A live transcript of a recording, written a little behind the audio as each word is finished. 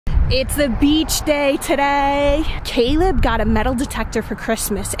It's a beach day today. Caleb got a metal detector for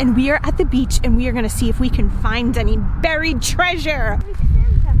Christmas and we are at the beach and we are gonna see if we can find any buried treasure.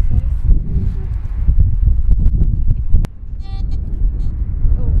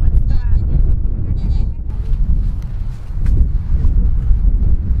 Oh, what's that?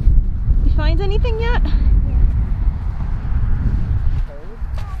 You find anything yet?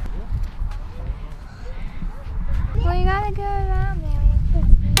 Well, you gotta go around there.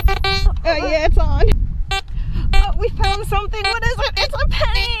 Oh yeah, it's on. Oh, we found something. What is it? It's a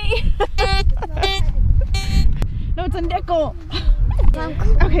penny. No, it's a nickel.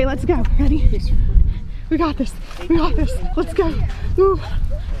 Okay, let's go. Ready? We got this. We got this. Let's go. Ooh.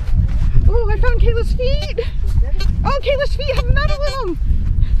 Ooh, I found Kayla's feet. Oh, Kayla's feet have metal in them.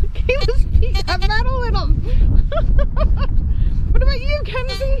 Kayla's feet have metal in them. What about you,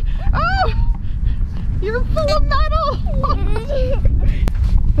 Kenzie? Oh, you're full of metal.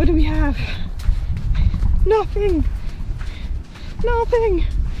 What do we have? Nothing. Nothing.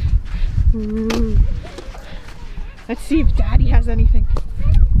 Ooh. Let's see if Daddy has anything.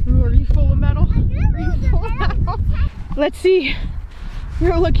 Ooh, are you full of metal? Are you full of metal? Let's see.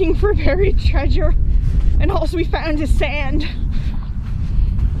 We're looking for buried treasure and all we found is sand.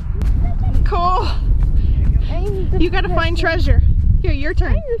 Cool. You gotta find treasure. Here, your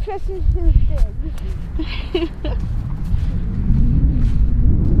turn. I'm the person who's big.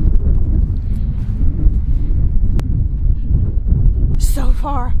 So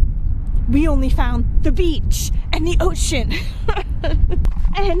far, we only found the beach and the ocean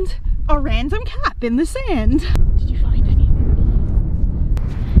and a random cap in the sand. Did you find anything?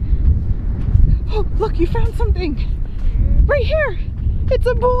 Oh, look, you found something right here. It's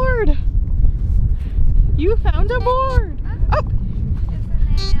a board. You found a board.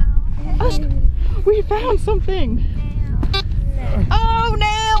 Oh, we found something. Oh,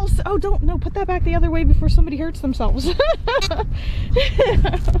 nails! Oh, don't, no, put that back the other way before somebody hurts themselves.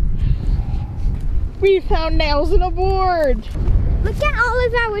 We found nails in a board. Look at all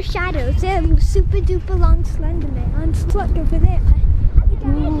of our shadows. They're super duper long Slenderman. Look over there.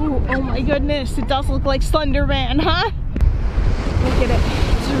 Ooh, oh my goodness, it does look like Slender Man, huh? Look at it.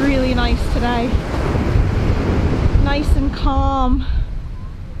 It's really nice today. Nice and calm.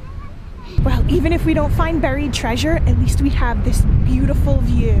 Well, even if we don't find buried treasure, at least we have this beautiful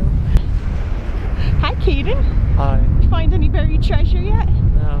view. Hi, Caden. Hi. You find any buried treasure yet?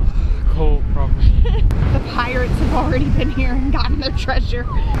 No. Cold, probably. The pirates have already been here and gotten their treasure.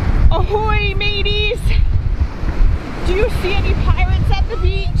 Ahoy, mateys! Do you see any pirates at the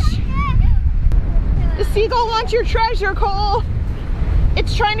beach? The seagull wants your treasure, Cole.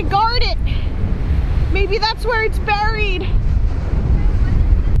 It's trying to guard it. Maybe that's where it's buried.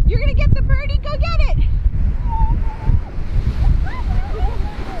 You're gonna get the birdie, go get it!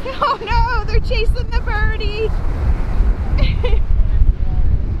 Oh no, they're chasing the birdie!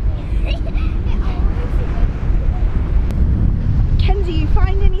 Kenzie, you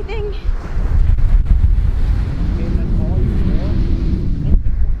find anything?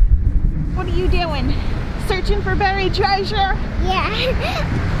 What are you doing? Searching for buried treasure? Yeah.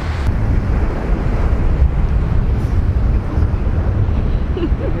 So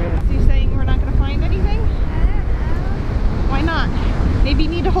you're saying we're not going to find anything? Why not? Maybe you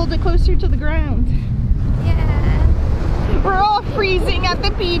need to hold it closer to the ground. Yeah. We're all freezing at the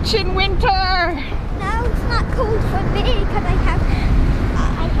beach in winter. No, it's not cold for me because I have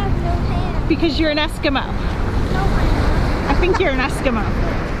no hands. Because you're an Eskimo. No, I'm not. I think you're an Eskimo.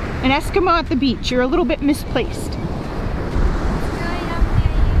 An Eskimo at the beach. You're a little bit misplaced.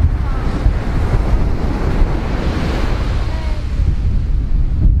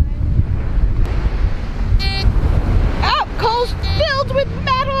 With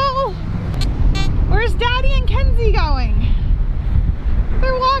metal! Where's Daddy and Kenzie going?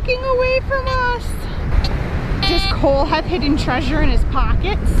 They're walking away from us. Does Cole have hidden treasure in his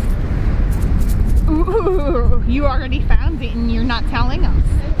pockets? Ooh, you already found it and you're not telling us.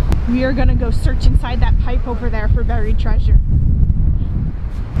 We are gonna go search inside that pipe over there for buried treasure.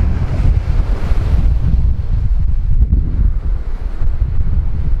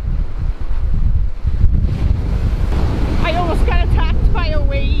 I almost got attacked by a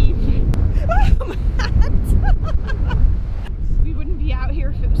wave. We wouldn't be out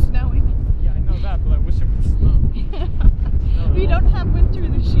here if it was snowing. Yeah, I know that, but I wish it would snow. We don't have winter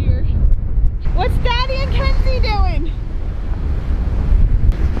this year. What's Daddy and Kenzie doing?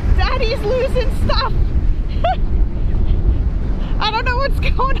 Daddy's losing stuff. I don't know what's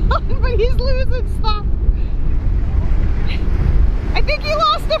going on, but he's losing stuff. I think he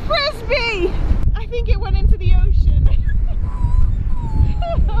lost a frisbee. I think it went into the ocean.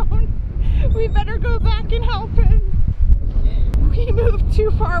 Oh We better go back and help him. We moved too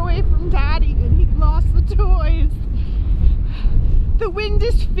far away from Daddy and he lost the toys. The wind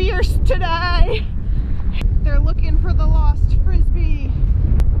is fierce today. They're looking for the lost Frisbee.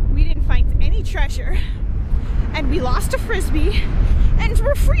 We didn't find any treasure and we lost a Frisbee and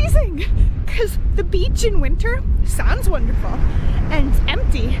we're freezing because the beach in winter sounds wonderful and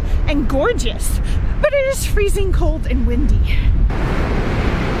empty and gorgeous, but it is freezing cold and windy.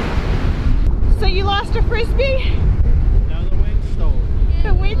 So you lost a Frisbee? Now the wind stole it.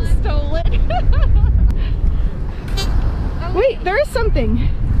 The wind stole it. Wait, there is something.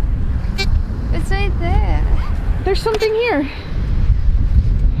 It's right there. There's something here.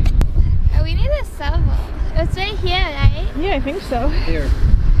 Oh, we need a shovel. It's right here, right? Yeah, I think so. Here.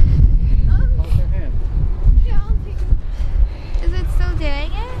 Hold their hand. Is it still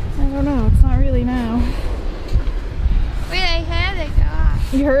doing it? I don't know, it's not really now. Wait, I heard it go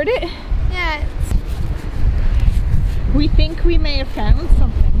off. You heard it? Yeah. We think we may have found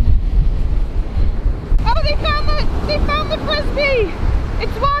something. Oh, they found the Frisbee!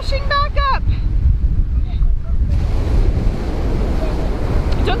 It's washing back up!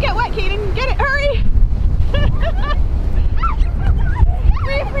 Don't get wet, Kaden. Get it, hurry!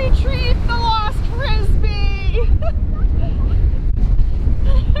 We've retrieved the lost Frisbee!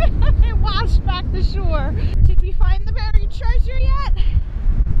 It washed back to shore. Did we find the buried treasure yet?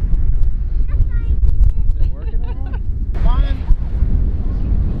 Is it working anymore? Come on.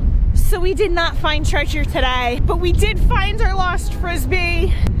 So we did not find treasure today, but we did find our lost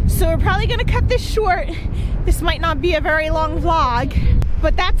Frisbee. So we're probably gonna cut this short. This might not be a very long vlog,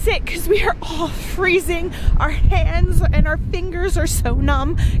 but that's it because we are all freezing. Our hands and our fingers are so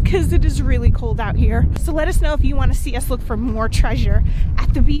numb because it is really cold out here. So let us know if you want to see us look for more treasure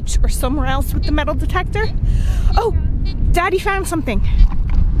at the beach or somewhere else with the metal detector. Oh, Daddy found something.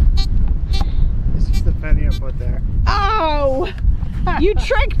 This is the penny I put there. Oh, you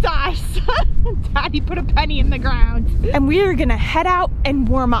tricked us. Daddy put a penny in the ground. And we are gonna head out and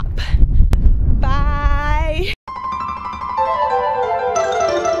warm up. Bye.